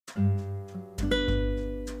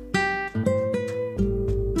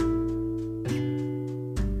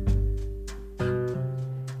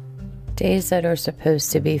Days that are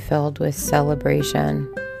supposed to be filled with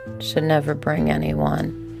celebration should never bring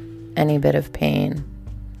anyone any bit of pain.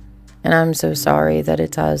 And I'm so sorry that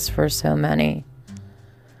it does for so many.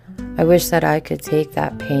 I wish that I could take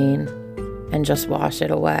that pain and just wash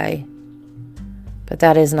it away. But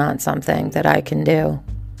that is not something that I can do.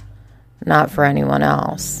 Not for anyone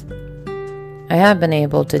else. I have been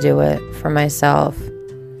able to do it for myself,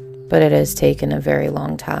 but it has taken a very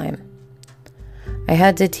long time. I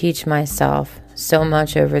had to teach myself so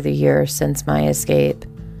much over the years since my escape,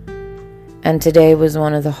 and today was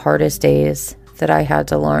one of the hardest days that I had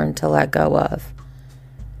to learn to let go of.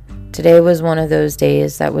 Today was one of those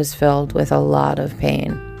days that was filled with a lot of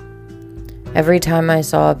pain. Every time I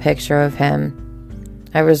saw a picture of him,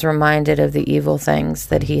 I was reminded of the evil things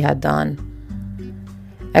that he had done.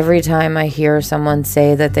 Every time I hear someone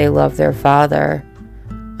say that they love their father,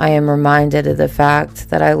 I am reminded of the fact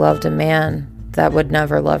that I loved a man that would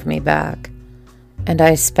never love me back. And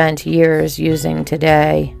I spent years using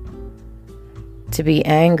today to be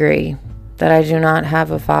angry that I do not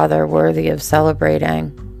have a father worthy of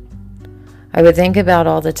celebrating. I would think about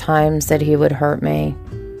all the times that he would hurt me.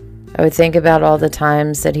 I would think about all the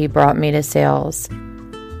times that he brought me to sales.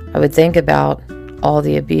 I would think about all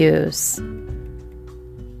the abuse.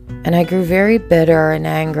 And I grew very bitter and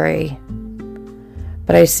angry.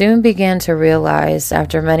 But I soon began to realize,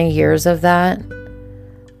 after many years of that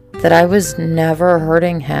I was never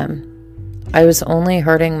hurting him. I was only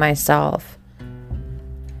hurting myself.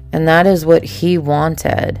 And that is what he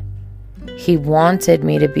wanted. He wanted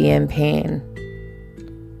me to be in pain.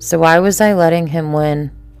 So why was I letting him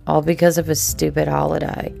win, all because of a stupid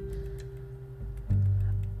holiday?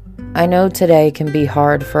 I know today can be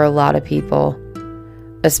hard for a lot of people,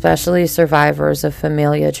 especially survivors of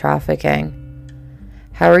familial trafficking.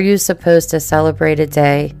 How are you supposed to celebrate a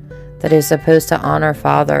day that is supposed to honor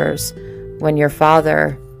fathers when your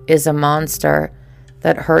father is a monster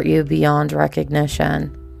that hurt you beyond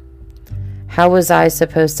recognition? How was I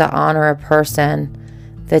supposed to honor a person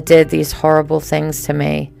that did these horrible things to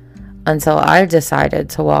me until I decided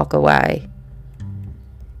to walk away?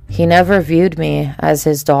 He never viewed me as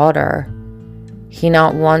his daughter. He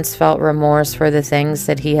not once felt remorse for the things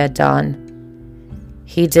that he had done.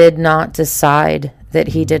 He did not decide that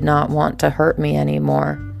he did not want to hurt me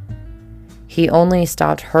anymore. He only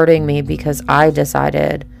stopped hurting me because I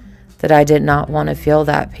decided that I did not want to feel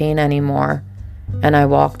that pain anymore, and I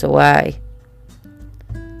walked away.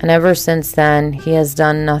 And ever since then, he has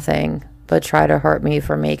done nothing but try to hurt me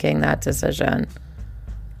for making that decision.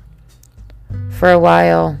 For a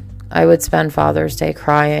while, I would spend Father's Day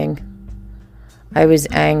crying. I was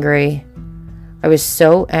angry. I was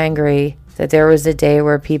so angry that there was a day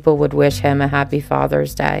where people would wish him a happy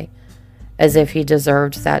Father's Day, as if he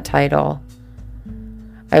deserved that title.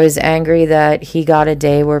 I was angry that he got a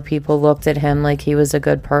day where people looked at him like he was a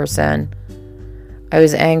good person. I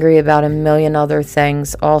was angry about a million other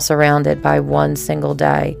things, all surrounded by one single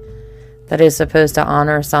day that is supposed to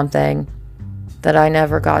honor something that I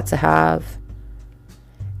never got to have.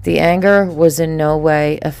 The anger was in no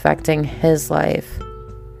way affecting his life,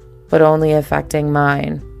 but only affecting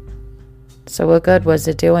mine. So what good was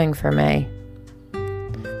it doing for me?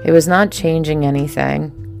 It was not changing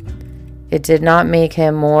anything. It did not make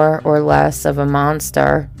him more or less of a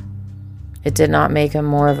monster. It did not make him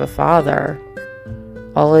more of a father.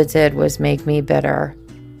 All it did was make me bitter.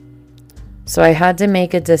 So I had to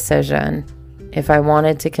make a decision if I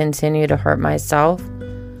wanted to continue to hurt myself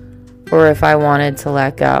or if I wanted to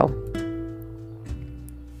let go.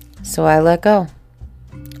 So I let go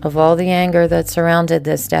of all the anger that surrounded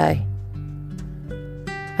this day.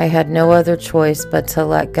 I had no other choice but to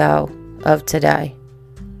let go of today.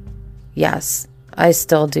 Yes, I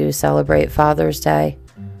still do celebrate Father's Day.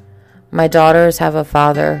 My daughters have a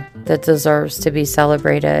father that deserves to be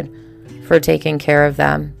celebrated for taking care of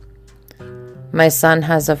them. My son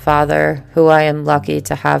has a father who I am lucky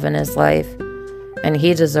to have in his life, and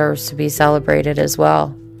he deserves to be celebrated as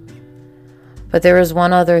well. But there is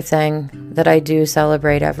one other thing that I do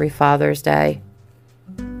celebrate every Father's Day.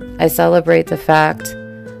 I celebrate the fact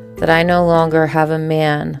that I no longer have a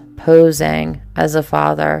man posing as a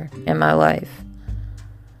father in my life.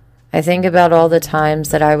 I think about all the times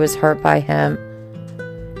that I was hurt by him,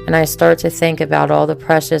 and I start to think about all the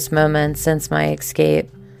precious moments since my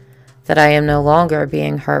escape that I am no longer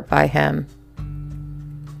being hurt by him.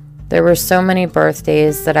 There were so many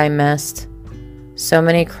birthdays that I missed, so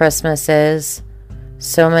many Christmases,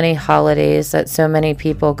 so many holidays that so many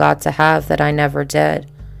people got to have that I never did,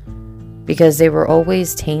 because they were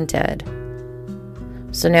always tainted.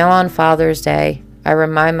 So now on Father's Day, I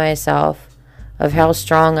remind myself of how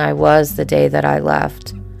strong I was the day that I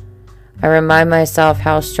left. I remind myself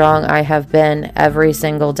how strong I have been every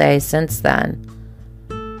single day since then.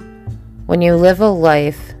 When you live a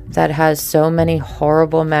life that has so many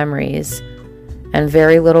horrible memories and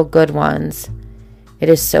very little good ones, it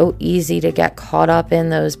is so easy to get caught up in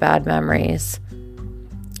those bad memories.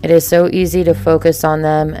 It is so easy to focus on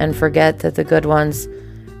them and forget that the good ones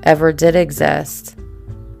ever did exist.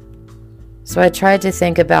 So I tried to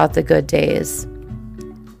think about the good days.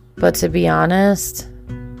 But to be honest,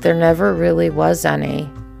 there never really was any.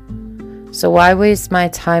 So why waste my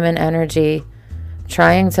time and energy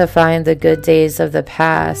trying to find the good days of the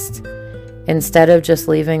past instead of just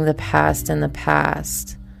leaving the past in the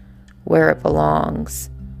past where it belongs?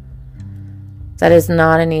 That is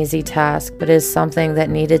not an easy task, but is something that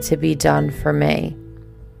needed to be done for me.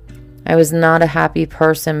 I was not a happy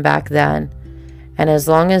person back then, and as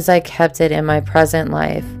long as I kept it in my present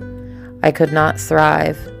life, I could not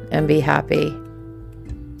thrive and be happy.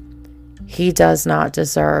 He does not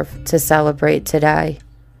deserve to celebrate today,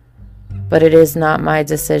 but it is not my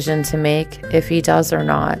decision to make if he does or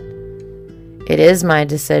not. It is my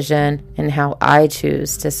decision in how I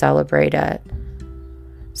choose to celebrate it.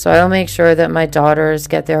 So I will make sure that my daughters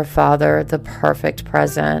get their father the perfect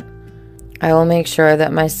present. I will make sure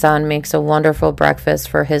that my son makes a wonderful breakfast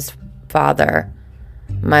for his father,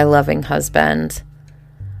 my loving husband.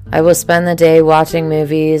 I will spend the day watching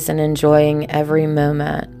movies and enjoying every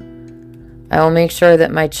moment. I will make sure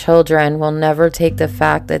that my children will never take the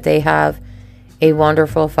fact that they have a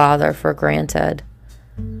wonderful father for granted.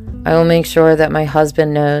 I will make sure that my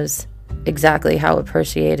husband knows exactly how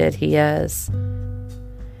appreciated he is.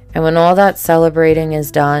 And when all that celebrating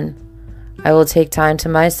is done, I will take time to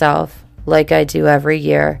myself like I do every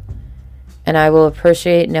year, and I will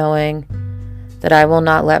appreciate knowing that I will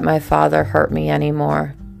not let my father hurt me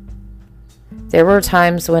anymore. There were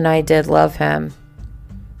times when I did love him,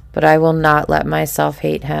 but I will not let myself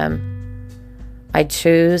hate him. I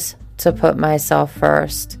choose to put myself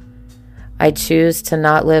first. I choose to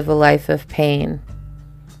not live a life of pain,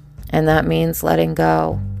 and that means letting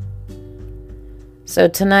go. So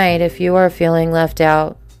tonight, if you are feeling left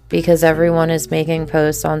out because everyone is making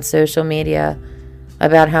posts on social media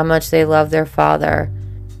about how much they love their father,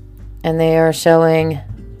 and they are showing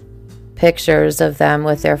pictures of them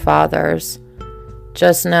with their fathers,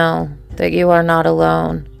 just know that you are not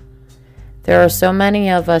alone. There are so many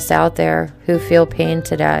of us out there who feel pain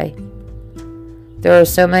today. There are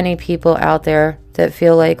so many people out there that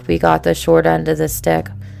feel like we got the short end of the stick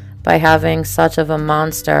by having such of a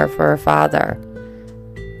monster for a father.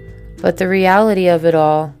 But the reality of it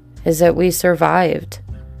all is that we survived.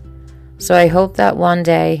 So I hope that one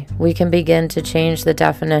day we can begin to change the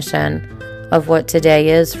definition of what today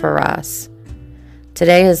is for us.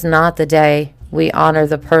 Today is not the day we honor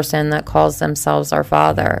the person that calls themselves our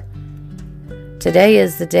father. Today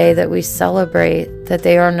is the day that we celebrate that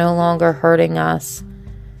they are no longer hurting us.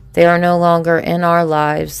 They are no longer in our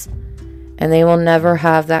lives, and they will never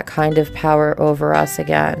have that kind of power over us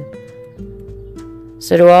again.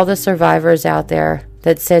 So to all the survivors out there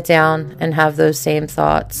that sit down and have those same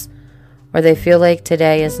thoughts, or they feel like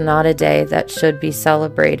today is not a day that should be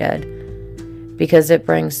celebrated because it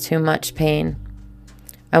brings too much pain,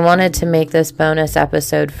 I wanted to make this bonus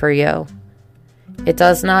episode for you. It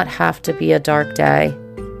does not have to be a dark day.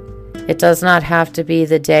 It does not have to be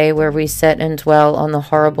the day where we sit and dwell on the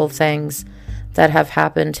horrible things that have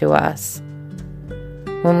happened to us.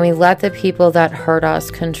 When we let the people that hurt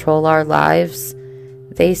us control our lives,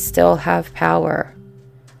 they still have power.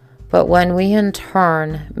 But when we in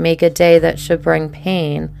turn make a day that should bring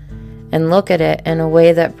pain and look at it in a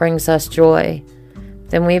way that brings us joy,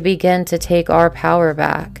 then we begin to take our power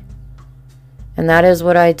back. And that is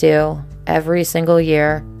what I do every single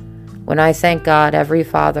year when I thank God every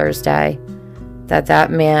Father's Day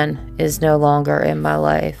that man is no longer in my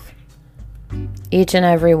life. Each and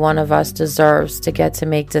every one of us deserves to get to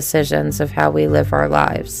make decisions of how we live our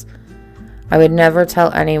lives. I would never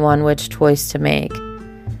tell anyone which choice to make,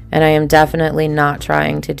 and I am definitely not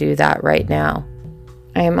trying to do that right now.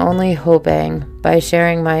 I am only hoping by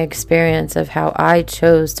sharing my experience of how I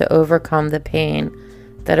chose to overcome the pain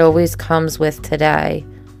that always comes with today,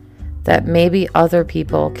 that maybe other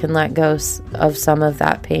people can let go of some of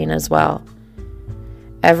that pain as well.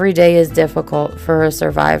 Every day is difficult for a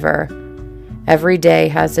survivor. Every day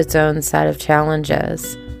has its own set of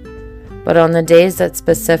challenges. But on the days that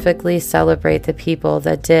specifically celebrate the people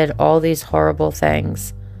that did all these horrible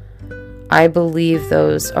things, I believe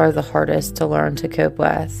those are the hardest to learn to cope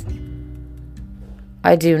with.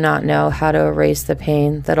 I do not know how to erase the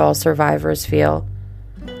pain that all survivors feel.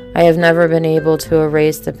 I have never been able to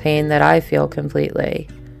erase the pain that I feel completely.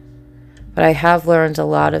 But I have learned a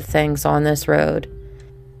lot of things on this road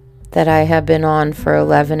that I have been on for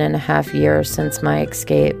 11.5 years since my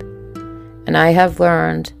escape. And I have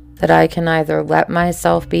learned that I can either let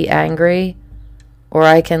myself be angry or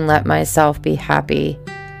I can let myself be happy.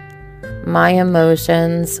 My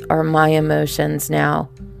emotions are my emotions now.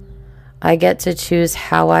 I get to choose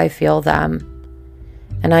how I feel them.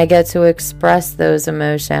 And I get to express those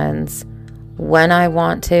emotions when I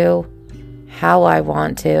want to, how I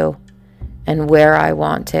want to, and where I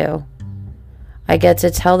want to. I get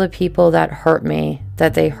to tell the people that hurt me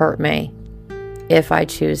that they hurt me, if I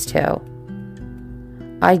choose to.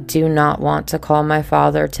 I do not want to call my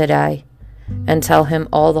father today and tell him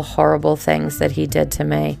all the horrible things that he did to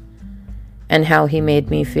me and how he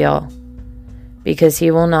made me feel, because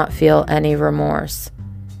he will not feel any remorse.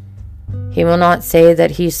 He will not say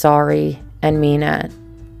that he's sorry and mean it.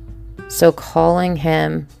 So calling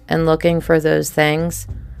him and looking for those things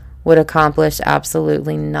would accomplish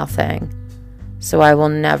absolutely nothing. So I will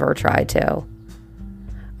never try to.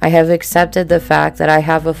 I have accepted the fact that I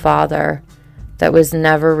have a father that was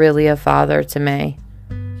never really a father to me.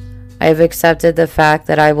 I have accepted the fact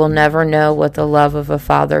that I will never know what the love of a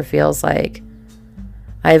father feels like.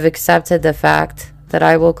 I have accepted the fact that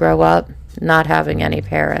I will grow up not having any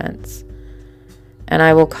parents. And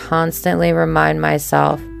I will constantly remind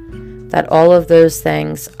myself that all of those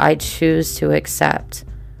things I choose to accept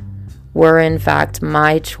were in fact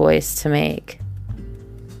my choice to make.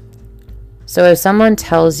 So if someone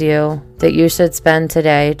tells you that you should spend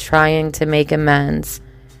today trying to make amends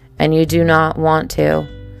and you do not want to,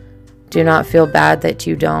 do not feel bad that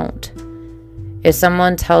you don't. If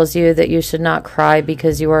someone tells you that you should not cry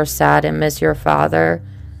because you are sad and miss your father,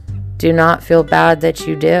 do not feel bad that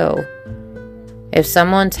you do. If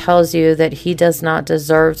someone tells you that he does not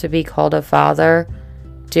deserve to be called a father,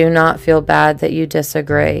 do not feel bad that you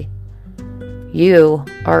disagree. You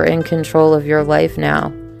are in control of your life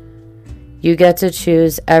now. You get to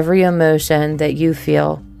choose every emotion that you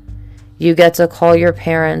feel. You get to call your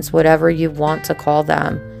parents whatever you want to call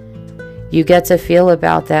them. You get to feel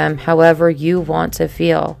about them however you want to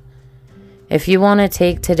feel. If you want to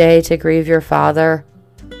take today to grieve your father,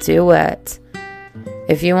 do it.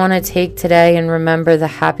 If you want to take today and remember the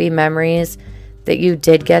happy memories that you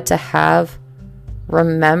did get to have,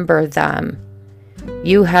 remember them.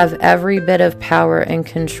 You have every bit of power and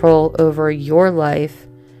control over your life,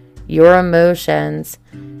 your emotions,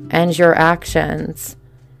 and your actions.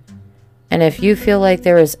 And if you feel like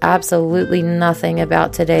there is absolutely nothing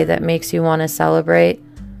about today that makes you want to celebrate,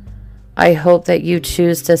 I hope that you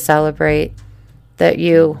choose to celebrate that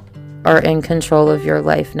you are in control of your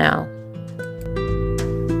life now.